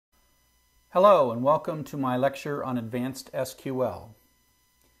Hello and welcome to my lecture on Advanced SQL.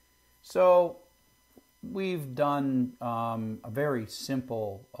 So we've done a very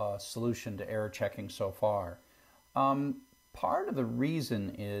simple solution to error checking so far. Part of the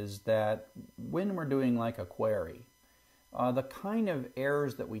reason is that when we're doing like a query, the kind of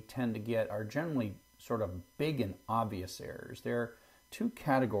errors that we tend to get are generally sort of big and obvious errors. There are two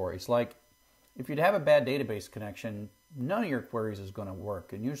categories. Like if you'd have a bad database connection, none of your queries is going to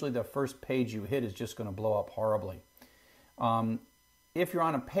work, and usually the first page you hit is just going to blow up horribly. If you're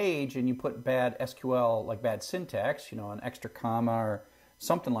on a page and you put bad SQL, like bad syntax, an extra comma or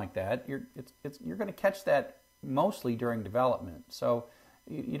something like that, you're going to catch that mostly during development. So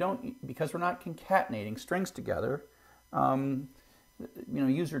you don't, because we're not concatenating strings together.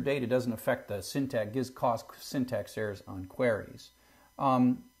 User data doesn't affect the syntax, cause syntax errors on queries.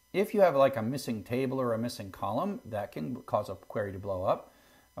 If you have like a missing table or a missing column, that can cause a query to blow up.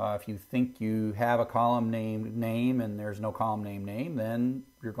 If you think you have a column named name and there's no column named name, then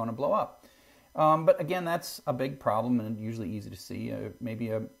you're going to blow up. But again, that's a big problem and usually easy to see.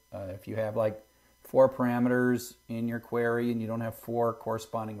 If you have like 4 parameters in your query and you don't have 4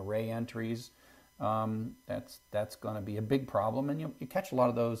 corresponding array entries, that's going to be a big problem, and you catch a lot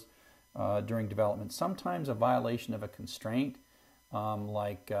of those during development. Sometimes a violation of a constraint,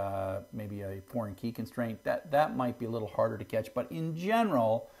 maybe a foreign key constraint, that might be a little harder to catch. But in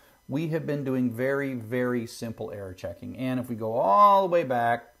general, we have been doing very, very simple error checking. And if we go all the way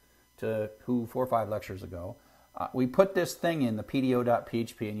back to 4 or 5 lectures ago, we put this thing in the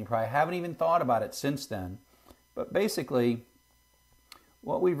PDO.php, and you probably haven't even thought about it since then. But basically,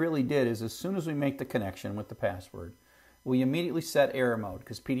 what we really did is as soon as we make the connection with the password, we immediately set error mode,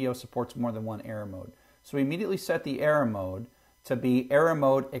 because PDO supports more than one error mode. So we immediately set the error mode to be error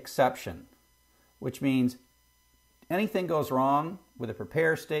mode exception, which means anything goes wrong with a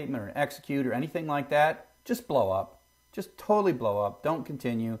prepare statement or an execute or anything like that, just blow up. Just totally blow up. Don't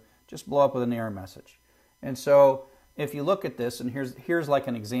continue. Just blow up with an error message. And so if you look at this, and here's like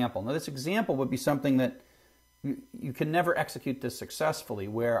an example. Now this example would be something that you can never execute this successfully,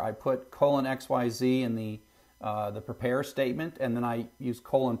 where I put :XYZ in the prepare statement, and then I use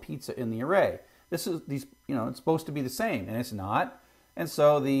 :pizza in the array. It's supposed to be the same, and it's not. And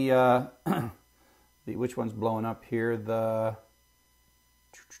so the which one's blowing up here? The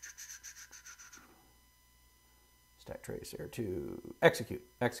stack trace error to execute.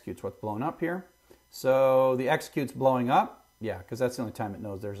 Execute's what's blowing up here. So the execute's blowing up, yeah, because that's the only time it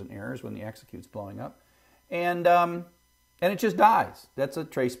knows there's an error, is when the execute's blowing up, and it just dies. That's a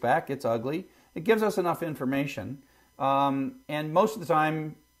traceback. It's ugly. It gives us enough information, and most of the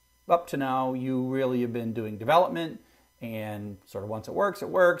time, up to now, you really have been doing development, and sort of once it works,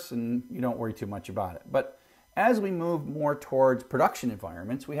 and you don't worry too much about it. But as we move more towards production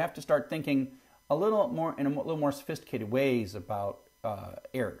environments, we have to start thinking a little more sophisticated ways about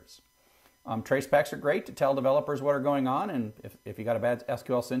errors. Tracebacks are great to tell developers what are going on, and if you got a bad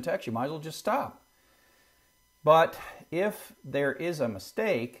SQL syntax, you might as well just stop. But if there is a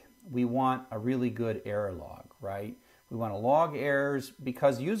mistake, we want a really good error log, right? We want to log errors,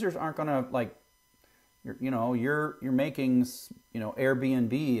 because users aren't going to, you're making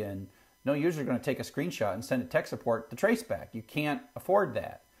Airbnb, and no user is going to take a screenshot and send it to tech support to traceback. You can't afford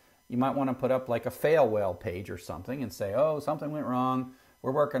that. You might want to put up like a fail whale page or something and say, oh, something went wrong,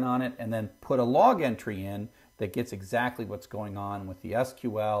 we're working on it, and then put a log entry in that gets exactly what's going on with the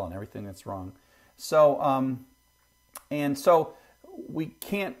SQL and everything that's wrong. So, so we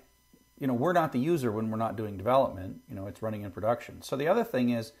can't, we're not the user when we're not doing development. It's running in production. So the other thing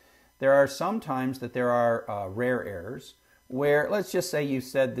is, there are some times that there are rare errors where, let's just say you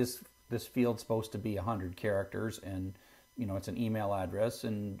said this field's supposed to be 100 characters, and it's an email address,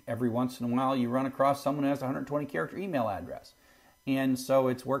 and every once in a while you run across someone who has a 120 character email address. And so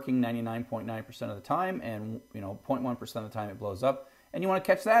it's working 99.9% of the time, and 0.1% of the time it blows up, and you want to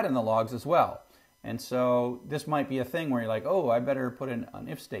catch that in the logs as well. And so this might be a thing where you're like, oh, I better put in an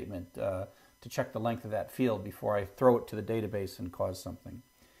if statement to check the length of that field before I throw it to the database and cause something.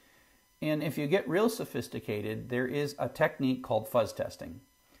 And if you get real sophisticated, there is a technique called fuzz testing.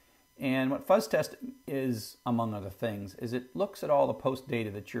 And what fuzz testing is, among other things, is it looks at all the post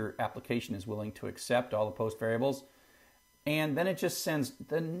data that your application is willing to accept, all the post variables, and then it just sends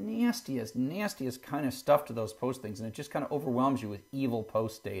the nastiest kind of stuff to those post things, and it just kind of overwhelms you with evil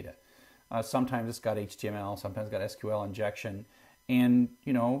post data. Sometimes it's got HTML, sometimes it's got SQL injection, and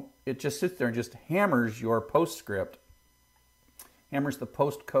it just sits there and just hammers your post script, hammers the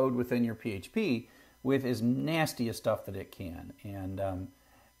post code within your PHP with as nasty as stuff that it can.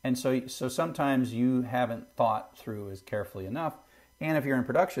 And so sometimes you haven't thought through as carefully enough, And if you're in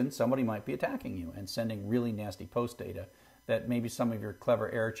production, somebody might be attacking you and sending really nasty post data that maybe some of your clever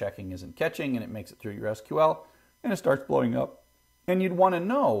error checking isn't catching, and it makes it through your SQL and it starts blowing up. And you'd want to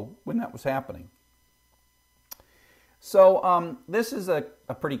know when that was happening. So this is a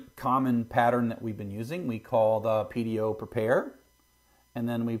pretty common pattern that we've been using. We call the PDO prepare, and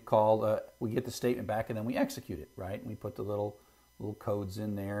then we get the statement back, and then we execute it, right? And we put the little codes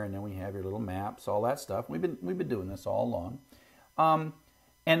in there, and then we have your little maps, all that stuff. We've been doing this all along,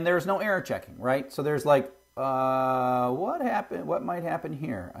 and there's no error checking, right? So there's like what happened? What might happen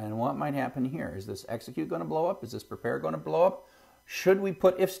here, and what might happen here? Is this execute going to blow up? Is this prepare going to blow up? Should we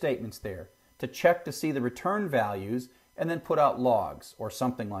put if statements there to check to see the return values and then put out logs or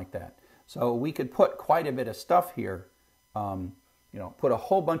something like that? So we could put quite a bit of stuff here, put a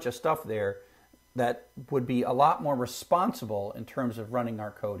whole bunch of stuff there that would be a lot more responsible in terms of running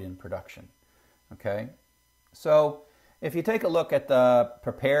our code in production. Okay, so if you take a look at the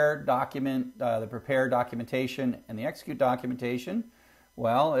prepare document, the prepare documentation and the execute documentation,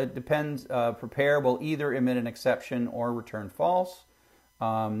 well, it depends. Prepare will either emit an exception or return false,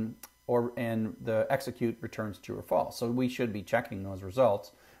 and the execute returns true or false. So we should be checking those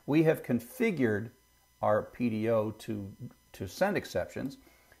results. We have configured our PDO to send exceptions.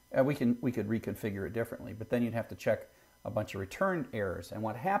 We could reconfigure it differently, but then you'd have to check a bunch of return errors. And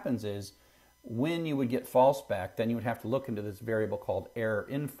what happens is, when you would get false back, then you would have to look into this variable called error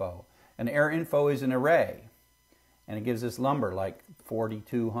info. And error info is an array, and it gives this number like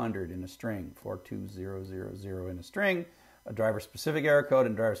 4200 in a string, 42000 in a string, a driver-specific error code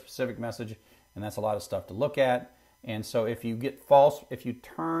and driver-specific message, and that's a lot of stuff to look at. And so if you get false, if you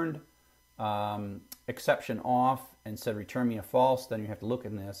turned exception off and said return me a false, then you have to look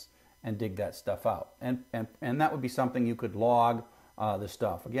in this and dig that stuff out. And that would be something you could log the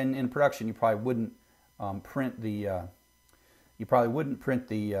stuff. Again, in production, you probably wouldn't print the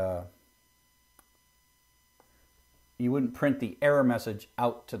error message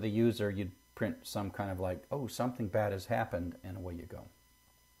out to the user. You'd print some kind of like, oh, something bad has happened, and away you go.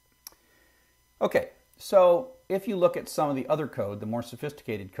 Okay, so if you look at some of the other code, the more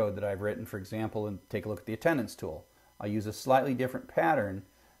sophisticated code that I've written, for example, and take a look at the attendance tool, I use a slightly different pattern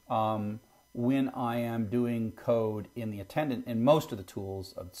when I am doing code in the attendant in most of the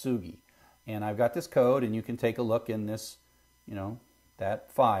tools of Tsugi. And I've got this code, and you can take a look in this,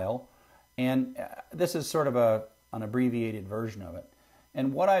 that file. And this is sort of an abbreviated version of it.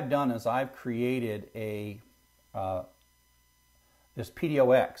 And what I've done is I've created this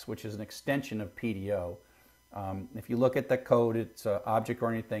PDOX, which is an extension of PDO. If you look at the code, it's an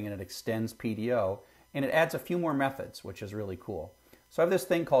object-oriented thing, and it extends PDO. And it adds a few more methods, which is really cool. So I have this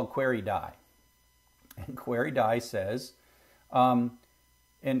thing called query die. And query die says, and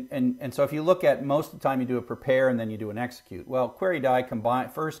so if you look at most of the time you do a prepare and then you do an execute. Well, query die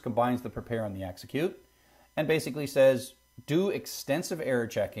first combines the prepare and the execute and basically says, do extensive error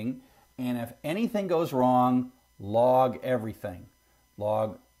checking, and if anything goes wrong, log everything.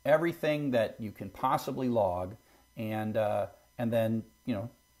 Log everything that you can possibly log, and then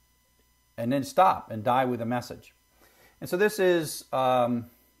and then stop and die with a message. And so this is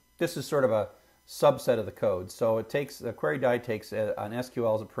sort of a subset of the code. So it takes the query die takes an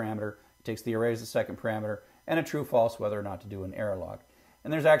SQL as a parameter, it takes the array as a second parameter, and a true false whether or not to do an error log.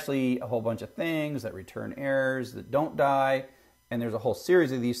 And there's actually a whole bunch of things that return errors that don't die, and there's a whole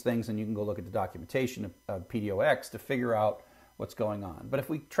series of these things, and you can go look at the documentation of PDOX to figure out what's going on. But if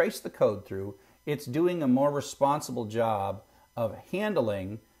we trace the code through, it's doing a more responsible job of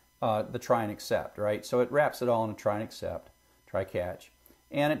handling the try and accept, right? So it wraps it all in a try and accept, try catch,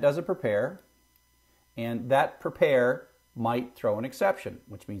 and it does a prepare, and that prepare might throw an exception,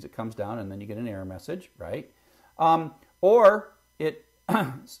 which means it comes down and then you get an error message, right? Or it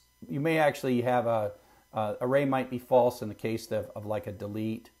you may actually have a array might be false in the case of like a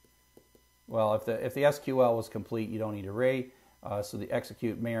delete. Well, if the SQL was complete, you don't need array, so the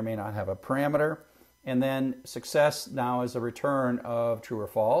execute may or may not have a parameter. And then success now is a return of true or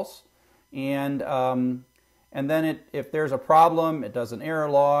false. And then if there's a problem, it does an error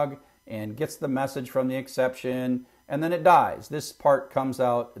log and gets the message from the exception, and then it dies. This part comes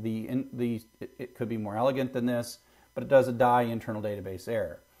out, it could be more elegant than this, but it does a die internal database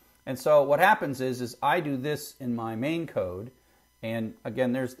error. And so what happens is I do this in my main code, and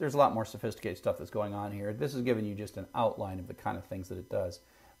again, there's a lot more sophisticated stuff that's going on here. This is giving you just an outline of the kind of things that it does.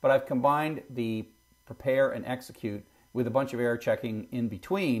 But I've combined the prepare and execute with a bunch of error checking in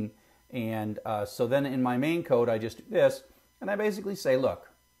between, and so then in my main code I just do this, and I basically say, look,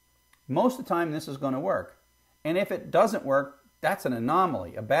 most of the time this is going to work, and if it doesn't work, that's an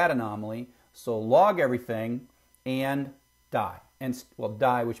anomaly, a bad anomaly, so log everything and die. and well,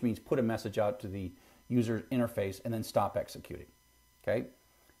 die, which means put a message out to the user interface, and then stop executing. Okay,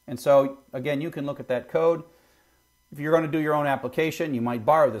 and so again, you can look at that code. If you're going to do your own application, you might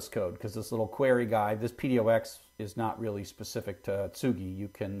borrow this code because this little query guide, this PDOX, is not really specific to Tsugi. You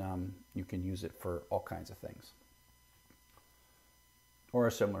can use it for all kinds of things, or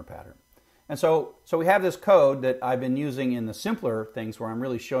a similar pattern. And so we have this code that I've been using in the simpler things where I'm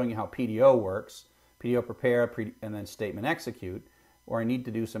really showing you how PDO works, PDO prepare, and then statement execute, where I need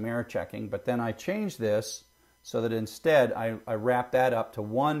to do some error checking. But then I change this so that instead I wrap that up to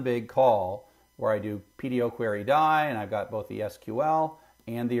one big call where I do PDO query die, and I've got both the SQL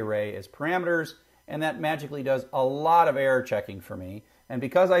and the array as parameters, and that magically does a lot of error checking for me. And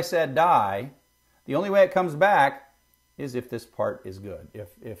because I said die, the only way it comes back is if this part is good,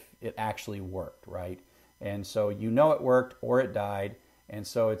 if it actually worked, right? And so you know it worked or it died, and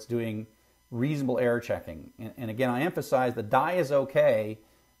so it's doing reasonable error checking. And again, I emphasize the die is okay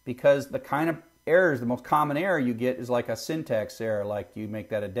because the kind of errors, the most common error you get is like a syntax error, like you make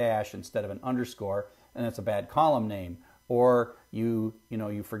that a dash instead of an underscore, and that's a bad column name. Or you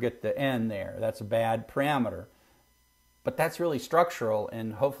forget the N there. That's a bad parameter. But that's really structural,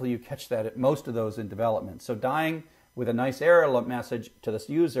 and hopefully you catch that at most of those in development. So dying with a nice error message to this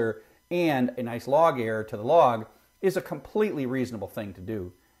user and a nice log error to the log is a completely reasonable thing to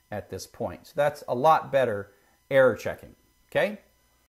do at this point. So that's a lot better error checking. Okay?